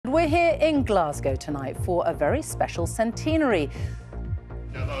We're here in Glasgow tonight for a very special centenary.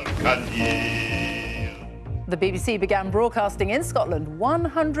 The BBC began broadcasting in Scotland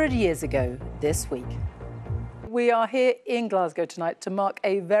 100 years ago this week. We are here in Glasgow tonight to mark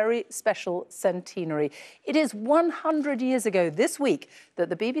a very special centenary. It is 100 years ago this week that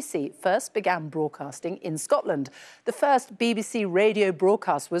the BBC first began broadcasting in Scotland. The first BBC radio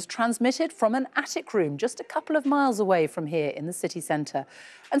broadcast was transmitted from an attic room just a couple of miles away from here in the city centre.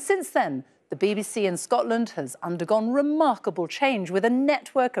 And since then, the BBC in Scotland has undergone remarkable change with a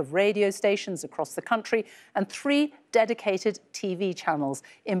network of radio stations across the country and 3 dedicated TV channels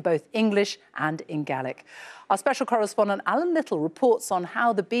in both English and in Gaelic. Our special correspondent Alan Little reports on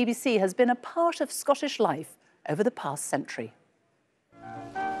how the BBC has been a part of Scottish life over the past century.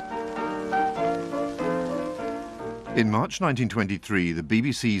 In March 1923, the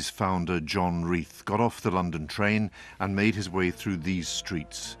BBC's founder, John Reith, got off the London train and made his way through these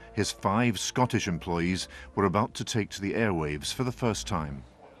streets. His 5 Scottish employees were about to take to the airwaves for the first time.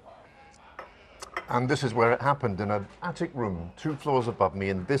 And this is where it happened, in an attic room 2 floors above me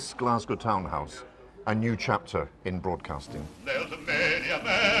in this Glasgow townhouse. A new chapter in broadcasting. There's many a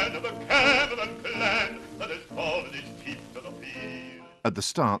man of the Cameron clan that has fallen his teeth to the field. At the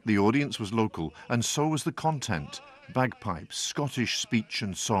start, the audience was local, and so was the content. Bagpipes, Scottish speech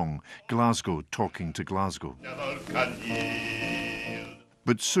and song, Glasgow talking to Glasgow.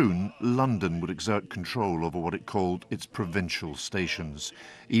 But soon, London would exert control over what it called its provincial stations,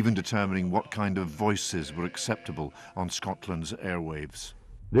 even determining what kind of voices were acceptable on Scotland's airwaves.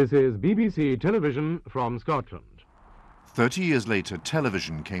 This is BBC Television from Scotland. 30 years later,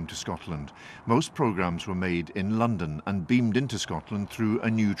 television came to Scotland. Most programmes were made in London and beamed into Scotland through a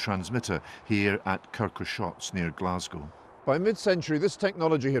new transmitter here at Kirkoshots near Glasgow. By mid-century, this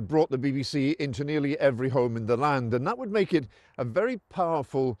technology had brought the BBC into nearly every home in the land, and that would make it a very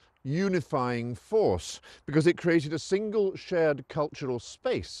powerful, unifying force, because it created a single shared cultural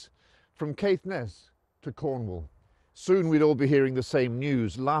space from Caithness to Cornwall. Soon we'd all be hearing the same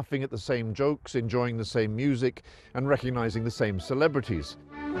news, laughing at the same jokes, enjoying the same music, and recognising the same celebrities.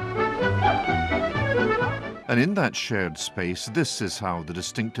 And in that shared space, this is how the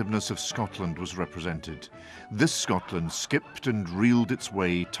distinctiveness of Scotland was represented. This Scotland skipped and reeled its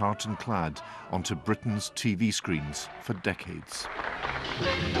way, tartan-clad, onto Britain's TV screens for decades.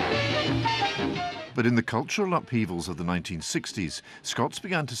 But in the cultural upheavals of the 1960s, Scots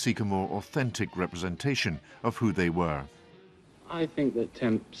began to seek a more authentic representation of who they were. I think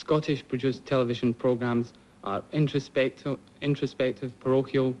that Scottish-produced television programmes are introspective,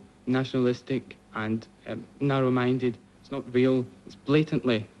 parochial, nationalistic and narrow-minded. It's not real. It's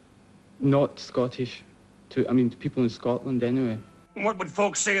blatantly not Scottish to people in Scotland anyway. What would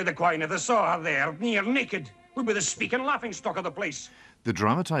folks say of the Queen if they saw her there, near naked? We'd be the speaking laughing-stock of the place. The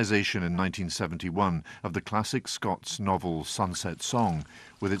dramatisation in 1971 of the classic Scots novel Sunset Song,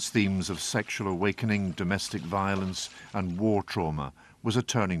 with its themes of sexual awakening, domestic violence and war trauma, was a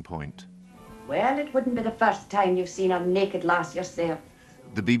turning point. Well, it wouldn't be the first time you've seen a naked lass yourself.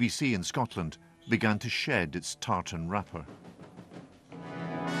 The BBC in Scotland began to shed its tartan wrapper.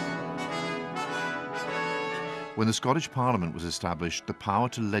 When the Scottish Parliament was established, the power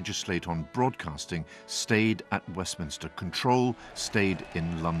to legislate on broadcasting stayed at Westminster. Control stayed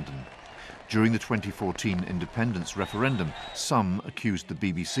in London. During the 2014 independence referendum, some accused the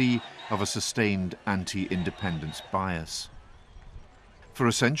BBC of a sustained anti-independence bias. For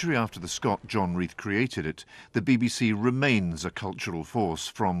a century after the Scot John Reith created it, the BBC remains a cultural force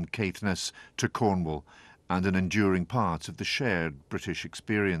from Caithness to Cornwall and an enduring part of the shared British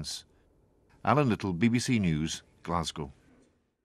experience. Alan Little, BBC News, Glasgow.